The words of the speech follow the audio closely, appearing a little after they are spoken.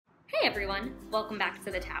Hey everyone, welcome back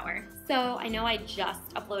to the tower. So I know I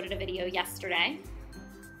just uploaded a video yesterday,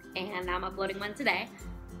 and now I'm uploading one today,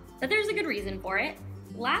 but there's a good reason for it.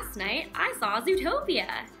 Last night I saw Zootopia,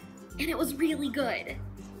 and it was really good.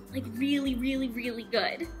 Like really, really, really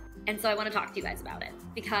good. And so I want to talk to you guys about it,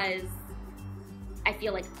 because I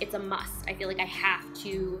feel like it's a must. I feel like I have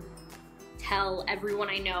to tell everyone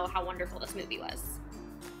I know how wonderful this movie was.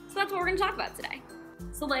 So that's what we're gonna talk about today.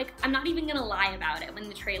 So like, I'm not even gonna lie about it. When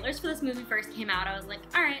the trailers for this movie first came out, I was like,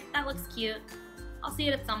 all right, that looks cute. I'll see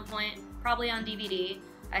it at some point, probably on DVD.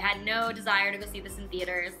 I had no desire to go see this in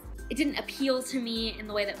theaters. It didn't appeal to me in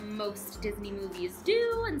the way that most Disney movies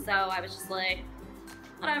do, and so I was just like,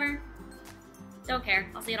 whatever, don't care,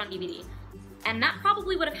 I'll see it on DVD. And that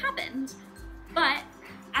probably would have happened, but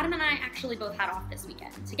Adam and I actually both had off this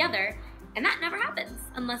weekend together, and that never happens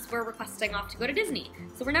unless we're requesting off to go to Disney.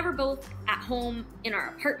 So we're never both at home in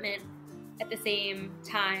our apartment at the same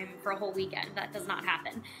time for a whole weekend. That does not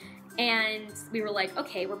happen. And we were like,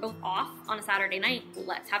 okay, we're both off on a Saturday night,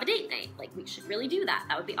 let's have a date night. Like, we should really do that,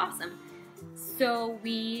 that would be awesome. So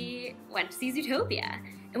we went to see Zootopia,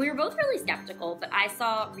 and we were both really skeptical, but I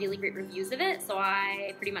saw really great reviews of it, so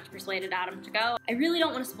I pretty much persuaded Adam to go. I really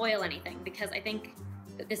don't want to spoil anything, because I think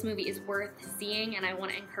that this movie is worth seeing, and I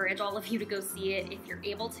want to encourage all of you to go see it if you're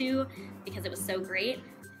able to, because it was so great.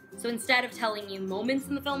 So instead of telling you moments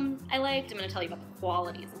in the film I liked, I'm going to tell you about the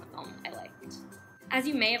qualities in the film I liked. As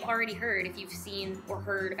you may have already heard, if you've seen or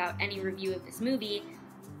heard about any review of this movie,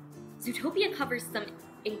 Zootopia covers some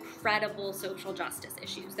incredible social justice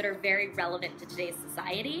issues that are very relevant to today's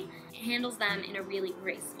society. It handles them in a really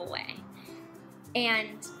graceful way.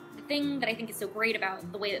 And the thing that I think is so great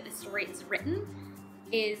about the way that this story is written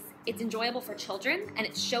is it's enjoyable for children, and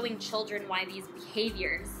it's showing children why these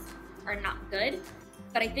behaviors are not good.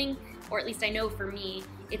 But I think, or at least I know for me,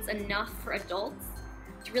 it's enough for adults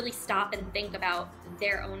to really stop and think about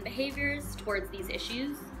their own behaviors towards these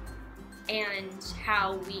issues and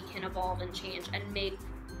how we can evolve and change and make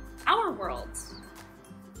our world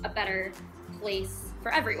a better place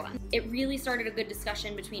for everyone. It really started a good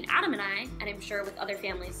discussion between Adam and I, and I'm sure with other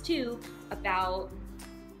families too, about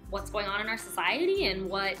what's going on in our society and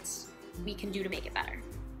what we can do to make it better.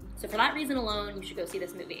 So for that reason alone, you should go see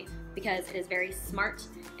this movie, because it is very smart,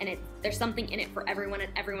 and there's something in it for everyone,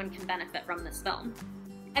 and everyone can benefit from this film.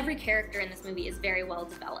 Every character in this movie is very well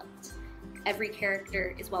developed. Every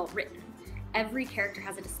character is well written. Every character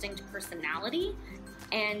has a distinct personality,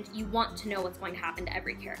 and you want to know what's going to happen to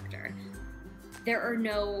every character. There are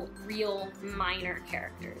no real minor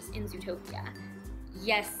characters in Zootopia.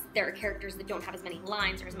 Yes, there are characters that don't have as many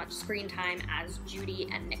lines or as much screen time as Judy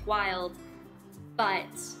and Nick Wilde, but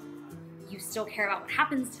you still care about what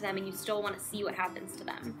happens to them, and you still want to see what happens to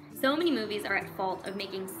them. So many movies are at fault of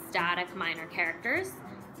making static minor characters,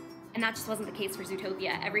 and that just wasn't the case for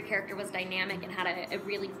Zootopia. Every character was dynamic and had a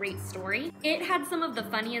really great story. It had some of the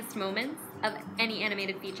funniest moments of any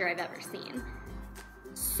animated feature I've ever seen.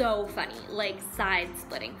 So funny, like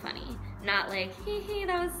side-splitting funny. Not like, hee,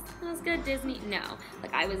 that was good, Disney. No,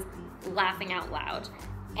 like I was laughing out loud,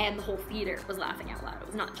 and the whole theater was laughing out loud. It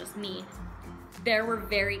was not just me. There were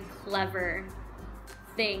very clever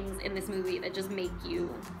things in this movie that just make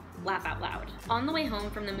you laugh out loud. On the way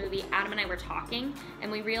home from the movie, Adam and I were talking,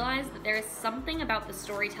 and we realized that there is something about the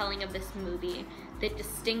storytelling of this movie that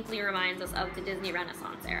distinctly reminds us of the Disney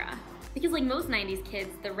Renaissance era. Because like most 90s kids,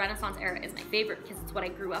 the Renaissance era is my favorite because it's what I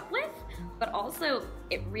grew up with, but also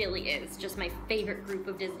it really is just my favorite group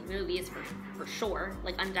of Disney movies for sure,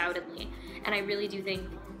 like undoubtedly. And I really do think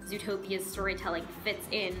Zootopia's storytelling fits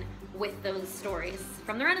in with those stories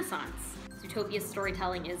from the Renaissance. Zootopia's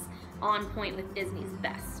storytelling is on point with Disney's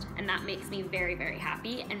best, and that makes me very, very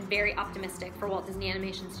happy and very optimistic for Walt Disney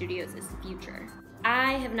Animation Studios' future.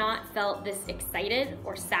 I have not felt this excited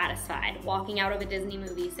or satisfied walking out of a Disney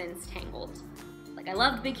movie since Tangled. Like, I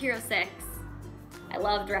loved Big Hero 6, I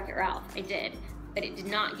loved Wreck-It Ralph, I did, but it did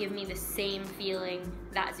not give me the same feeling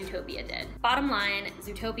that Zootopia did. Bottom line,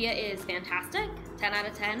 Zootopia is fantastic, 10 out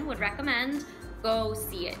of 10, would recommend. Go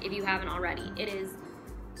see it if you haven't already. It is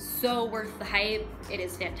so worth the hype, it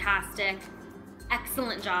is fantastic.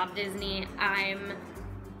 Excellent job, Disney. I'm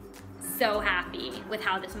so happy with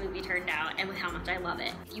how this movie turned out and with how much I love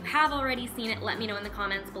it. If you have already seen it, let me know in the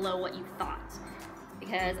comments below what you thought,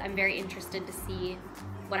 because I'm very interested to see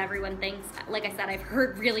what everyone thinks. Like I said, I've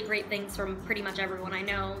heard really great things from pretty much everyone I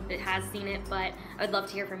know that has seen it, but I'd love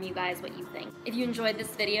to hear from you guys what you think. If you enjoyed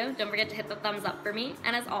this video, don't forget to hit the thumbs up for me,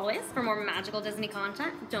 and as always, for more magical Disney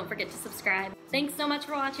content, don't forget to subscribe. Thanks so much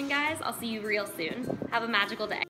for watching, guys. I'll see you real soon. Have a magical day.